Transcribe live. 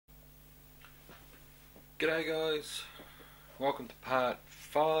G'day guys, welcome to part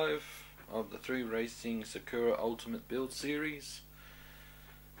 5 of the 3Racing Sakura Ultimate Build Series.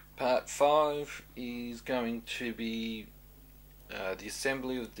 Part 5 is going to be the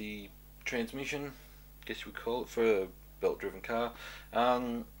assembly of the transmission, I guess you would call it, for a belt driven car.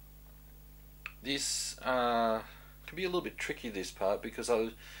 This can be a little bit tricky, this part, because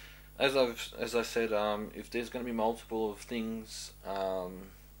as I said, if there's going to be multiple of things,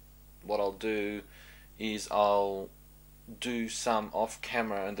 what I'll do is I'll do some off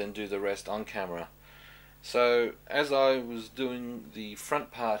camera and then do the rest on camera. So as I was doing the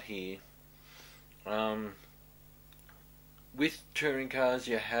front part here, with touring cars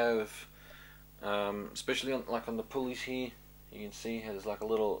you have, especially on the pulleys here, you can see how there's like a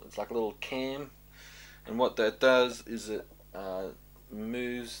little cam, and what that does is it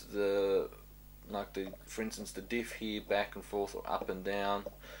moves for instance the diff here back and forth or up and down,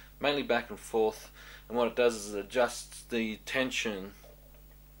 mainly back and forth, and what it does is it adjusts the tension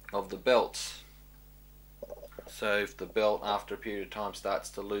of the belts. So if the belt after a period of time starts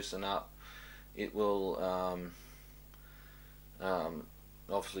to loosen up, it will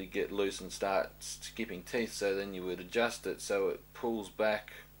obviously get loose and start skipping teeth, so then you would adjust it so it pulls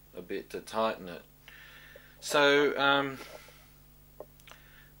back a bit to tighten it. So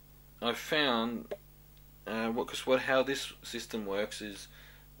I found how this system works is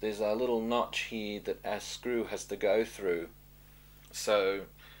there's a little notch here that a screw has to go through. So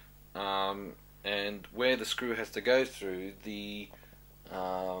and where the screw has to go through, the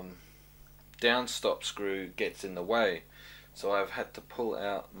downstop screw gets in the way. So I've had to pull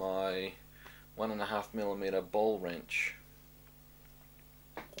out my 1.5mm ball wrench.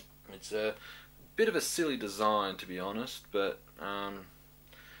 It's a bit of a silly design, to be honest, but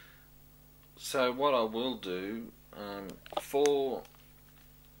so what I will do,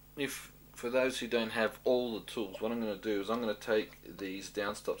 for those who don't have all the tools, what I'm going to do is I'm going to take these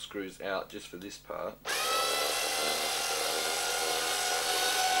downstop screws out just for this part.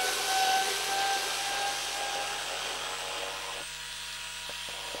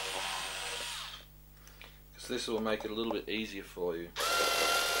 Because this will make it a little bit easier for you.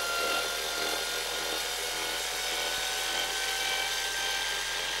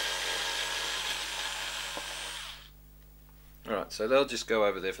 Alright, so they'll just go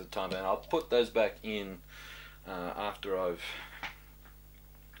over there for the time being. I'll put those back in after I've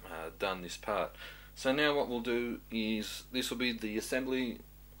done this part. So now what we'll do is, this will be the assembly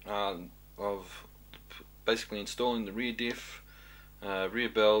of basically installing the rear diff, rear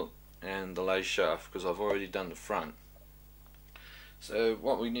belt and the lay shaft, because I've already done the front. So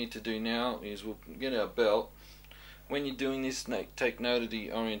what we need to do now is we'll get our belt. When you're doing this, take note of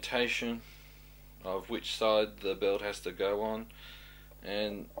the orientation of which side the belt has to go on,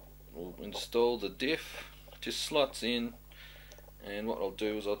 and we'll install the diff. Just slots in, and what I'll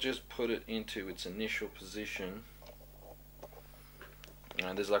do is I'll just put it into its initial position,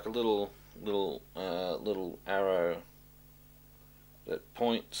 and there's like a little arrow that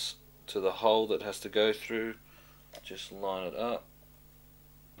points to the hole that has to go through. Just line it up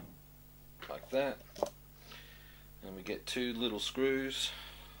like that, and we get two little screws,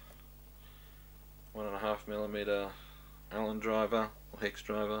 1.5mm Allen driver or hex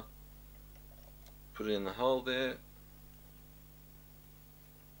driver. Put it in the hole there,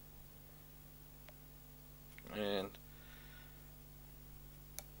 and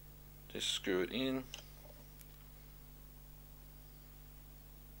just screw it in.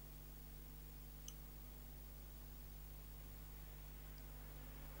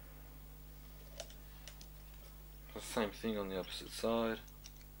 The same thing on the opposite side.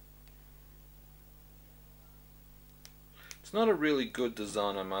 It's not a really good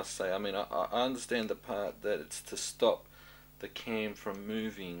design, I must say. I mean, I understand the part that it's to stop the cam from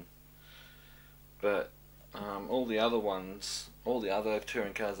moving, but all the other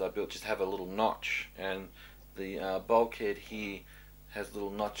touring cars I built just have a little notch, and the bulkhead here has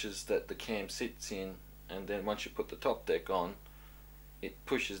little notches that the cam sits in, and then once you put the top deck on, it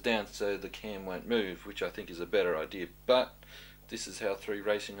pushes down so the cam won't move, which I think is a better idea. But this is how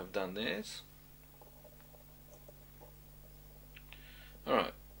 3Racing have done theirs.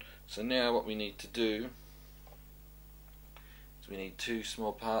 Alright, so now what we need to do is we need two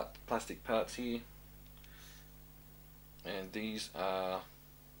small plastic parts here, and these are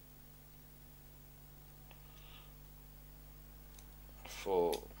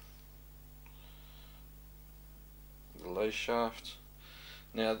for the lay shaft.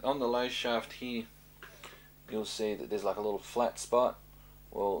 Now on the lay shaft here, you'll see that there's like a little flat spot.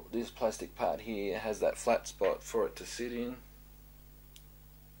 Well, this plastic part here has that flat spot for it to sit in.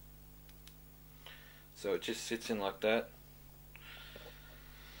 So it just sits in like that.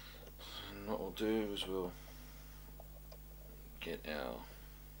 And what we'll do is we'll get our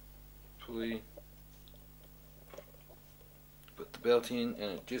pulley, put the belt in,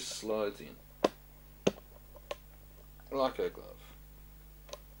 and it just slides in like a glove.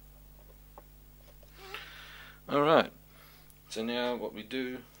 Alright, so now what we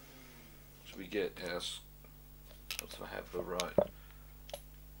do is we get our, let's have the right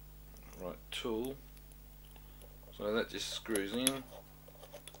tool. So that just screws in.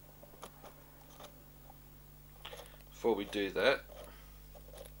 Before we do that,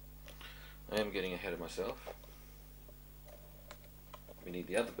 I am getting ahead of myself. We need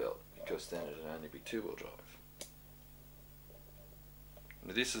the other belt, because then it'll only be 2-wheel drive.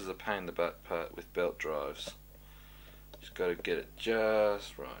 Now this is a pain in the butt part with belt drives. Just got to get it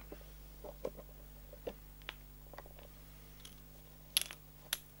just right.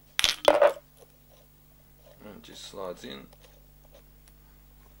 And it just slides in.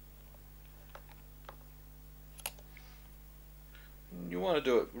 You want to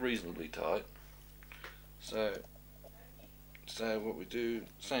do it reasonably tight. So what we do,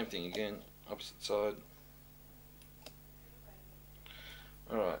 same thing again, opposite side.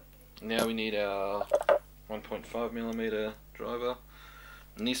 Alright, now we need our 1.5mm driver,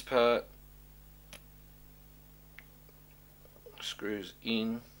 and this part screws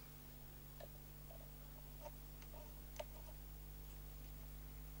in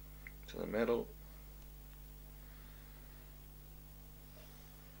to the metal.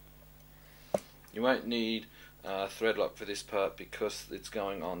 You won't need thread lock for this part because it's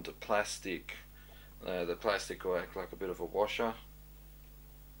going onto plastic. The plastic will act like a bit of a washer.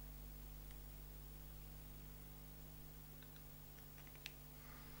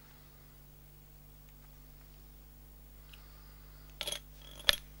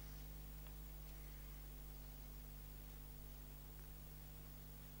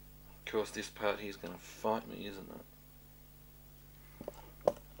 Of course, this part here is going to fight me, isn't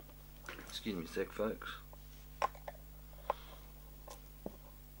it? Excuse me a sec, folks.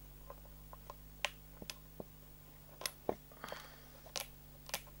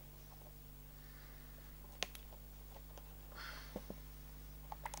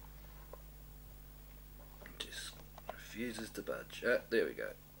 Just refuses to budge. Ah, there we go.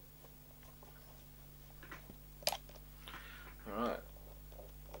 Alright.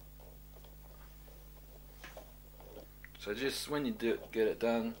 So just when you get it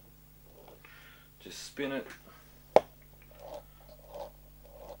done, just spin it.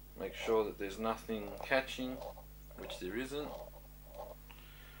 Make sure that there's nothing catching, which there isn't.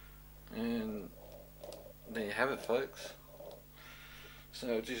 And there you have it, folks.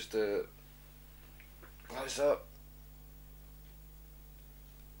 So just close up.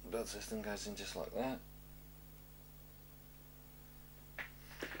 The belt system goes in just like that.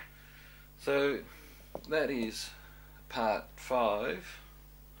 So that is part 5.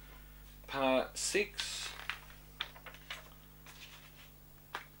 Part 6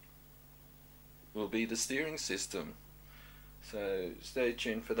 will be the steering system. So stay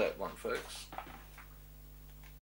tuned for that one, folks.